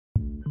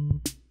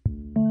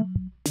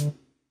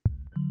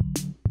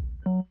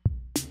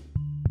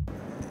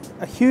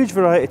a huge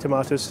variety of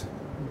tomatoes.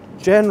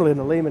 Generally, in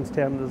a layman's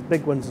term, there's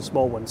big ones and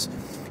small ones.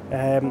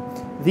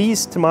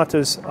 These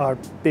tomatoes are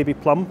baby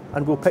plum,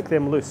 and we'll pick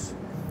them loose.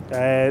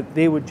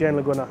 They would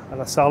generally go in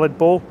a salad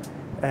bowl,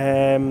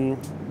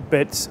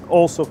 but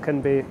also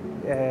can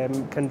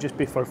just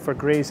be for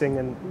grazing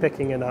and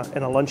picking in a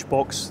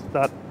lunchbox,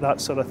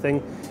 that sort of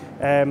thing.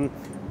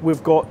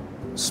 We've got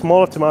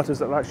smaller tomatoes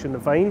that are actually on the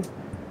vine,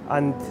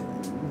 and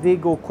they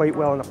go quite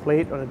well on a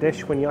plate, on a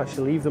dish, when you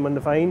actually leave them on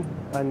the vine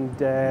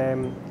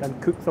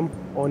and cook them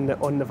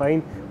on the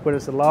vine.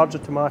 Whereas the larger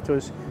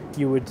tomatoes,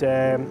 you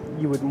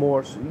would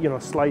more,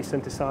 slice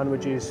into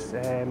sandwiches,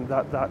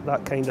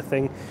 that kind of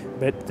thing.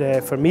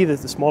 But for me, the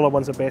smaller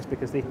ones are best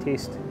because they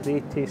taste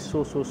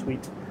so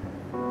sweet.